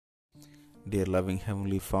Dear loving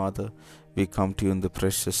Heavenly Father, we come to you in the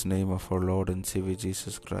precious name of our Lord and Savior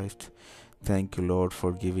Jesus Christ. Thank you, Lord,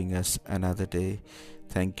 for giving us another day.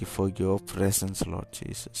 Thank you for your presence, Lord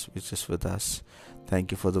Jesus, which is with us.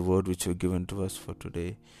 Thank you for the word which you have given to us for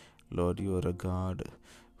today. Lord, you are a God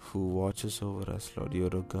who watches over us. Lord, you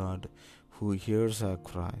are a God who hears our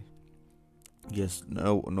cry. Yes,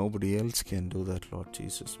 nobody else can do that, Lord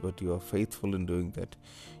Jesus, but you are faithful in doing that.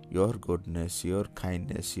 Your goodness, your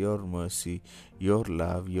kindness, your mercy, your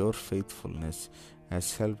love, your faithfulness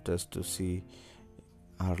has helped us to see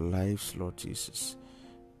our lives, Lord Jesus.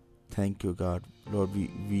 Thank you, God. Lord,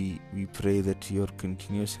 we pray that your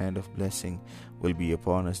continuous hand of blessing will be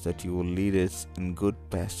upon us, that you will lead us in good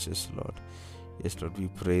pastures, Lord. Yes, Lord, we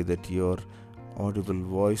pray that your audible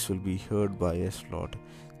voice will be heard by us, Lord.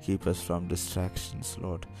 Keep us from distractions,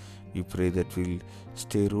 Lord. We pray that we'll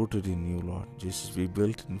stay rooted in you, Lord. Jesus, be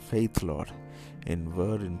built in faith, Lord, in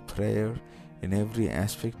word, in prayer, in every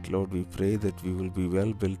aspect, Lord. We pray that we will be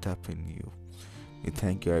well built up in you. We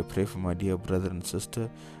thank you. I pray for my dear brother and sister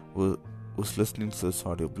who's listening to this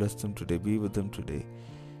audio. Bless them today. Be with them today.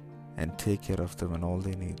 And take care of them and all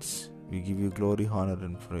their needs. We give you glory, honor,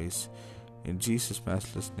 and praise. In Jesus'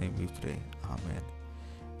 matchless name we pray. Amen.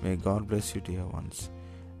 May God bless you, dear ones.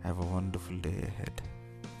 Have a wonderful day ahead.